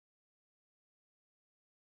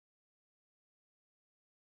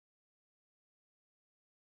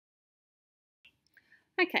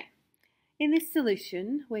Okay, in this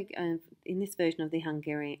solution, in this version of the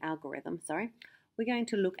Hungarian algorithm, we're going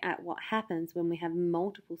to look at what happens when we have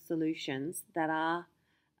multiple solutions that are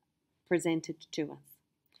presented to us.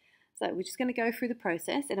 So we're just going to go through the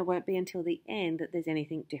process, and it won't be until the end that there's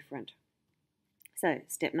anything different. So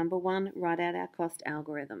step number 1, write out our cost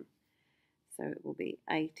algorithm. So it will be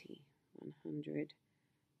 80, 100,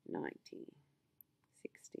 90,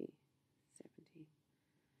 60, 70.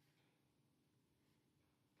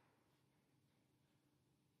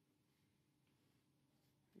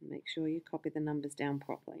 Make sure you copy the numbers down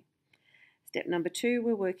properly. Step number 2,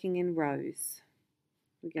 we're working in rows.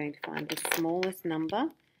 We're going to find the smallest number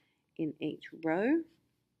in each row,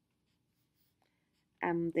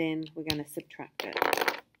 and then we're going to subtract it.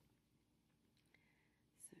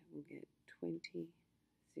 So we'll get 20,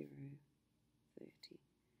 0, 30,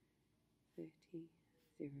 30,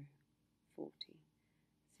 0, 40,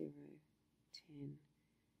 0, 10,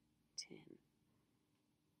 10.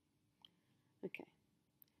 Okay,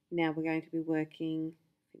 now we're going to be working,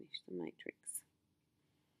 finish the matrix.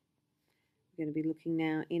 We're going to be looking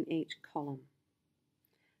now in each column.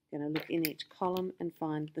 We're going to look in each column and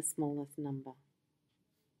find the smallest number.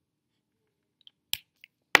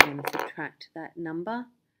 We're going to subtract that number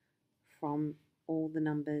from all the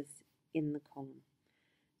numbers in the column.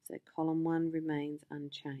 So column 1 remains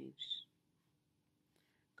unchanged.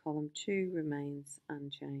 Column 2 remains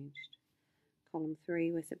unchanged. Column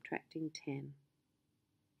 3, we're subtracting 10.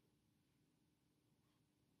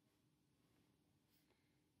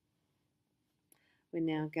 We're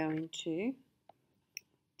now going to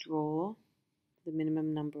draw the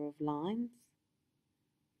minimum number of lines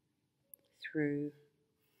through,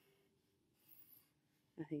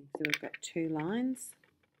 so we've got 2 lines,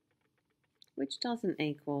 which doesn't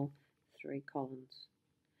equal 3 columns.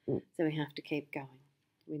 So we have to keep going.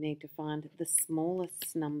 We need to find the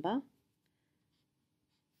smallest number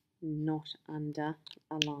not under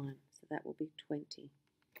a line. So that will be 20.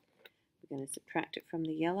 We're going to subtract it from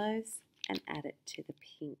the yellows and add it to the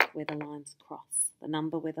pink where the lines cross, the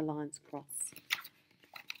number where the lines cross.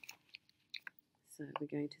 So we're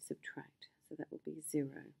going to subtract. So that will be 0,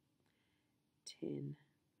 10,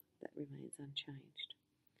 that remains unchanged.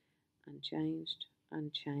 Unchanged,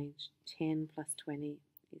 unchanged, 10 plus 20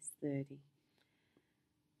 is 30.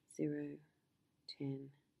 0,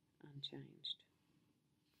 10, unchanged.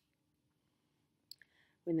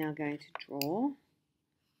 We're now going to draw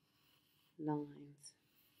lines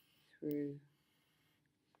through,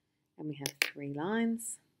 and we have 3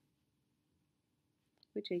 lines,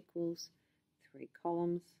 which equals 3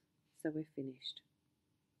 columns, so we're finished.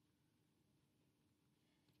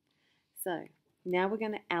 So now we're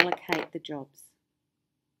going to allocate the jobs.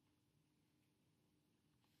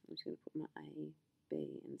 I'm just going to put my A,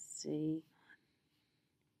 B and C.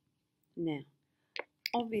 Now,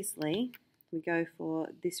 obviously, we go for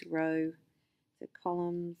this row, the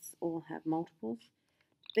columns all have multiples.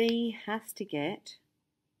 B has to get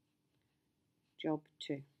job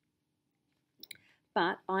 2.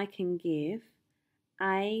 But I can give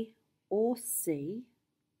A or C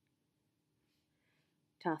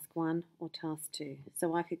task 1 or task 2.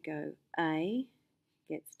 So I could go A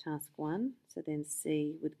gets task 1, so then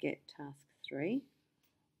C would get task 3.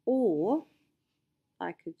 Or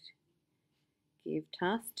I could give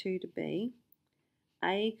task 2 to B,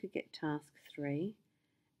 A could get task 3,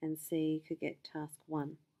 and C could get task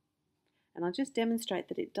 1. And I'll just demonstrate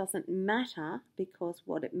that it doesn't matter, because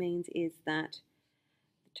what it means is that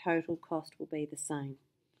the total cost will be the same.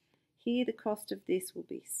 Here the cost of this will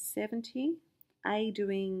be 70, A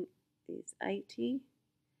doing is 80,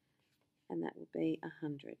 and that will be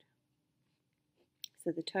 100. So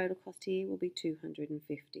the total cost here will be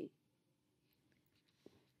 250.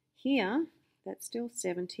 Here, that's still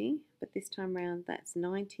 70, but this time round that's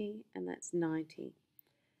 90, and that's 90.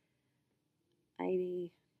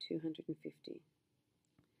 80, 250.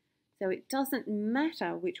 So it doesn't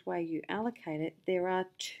matter which way you allocate it. There are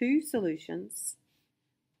 2 solutions.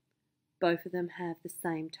 Both of them have the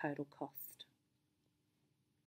same total cost.